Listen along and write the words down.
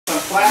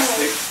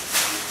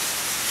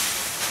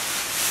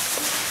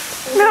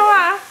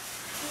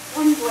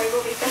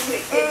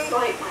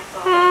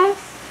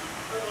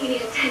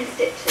10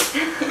 stitches.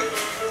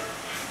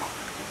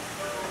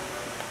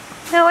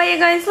 Now are you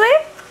going to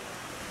sleep?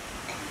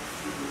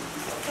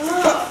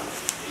 Ah,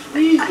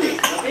 easy.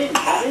 Come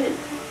in.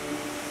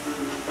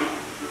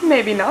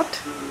 Maybe not.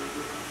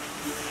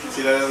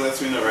 See, that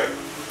lets me know, right?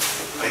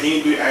 Like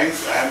I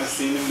haven't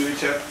seen him do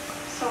it yet.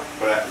 Sorry.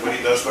 But when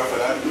he does stuff like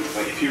that,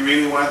 like if you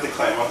really wanted to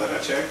climb out of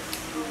that chair,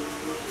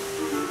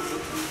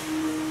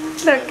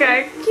 Look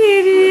how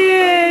cute he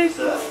is.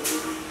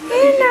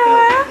 Hey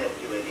Noah.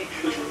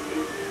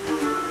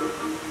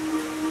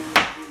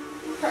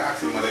 I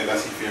asked him whether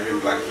that's his favorite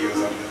black key or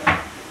something.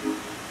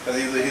 Because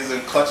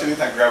he's clutching it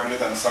and grabbing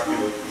it and sucking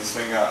his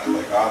finger out,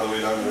 like all the way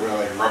down the road,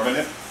 like rubbing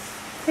it.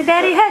 Hey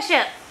Daddy, hush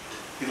up.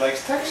 He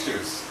likes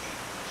textures.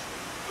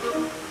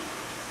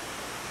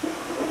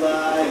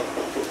 Bye.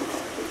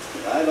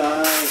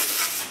 Bye.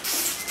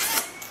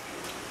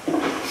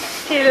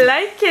 He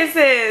likes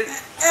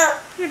kisses.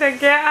 You don't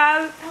get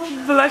all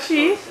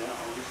blushy.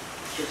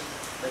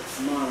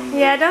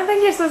 Yeah, I don't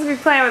think you're supposed to be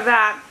playing with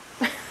that.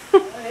 Oh,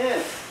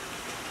 yeah.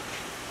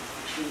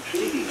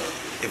 Intriguing.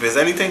 If there's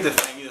anything to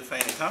find, you to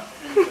find it, huh?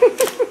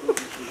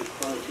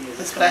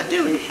 That's what I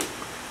do.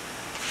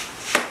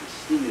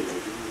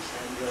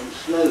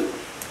 Slowly.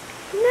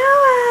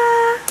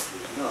 Noah.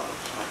 No,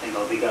 I think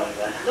I'll be going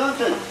there.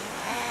 Nonsense.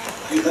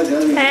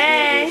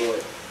 Hey.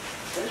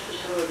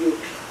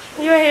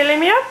 You healing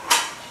me up?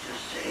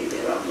 Just say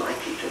they're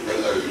unlikely to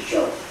make the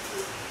shot.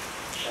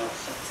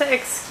 So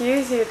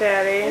excuse you,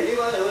 Daddy.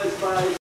 Anyone who is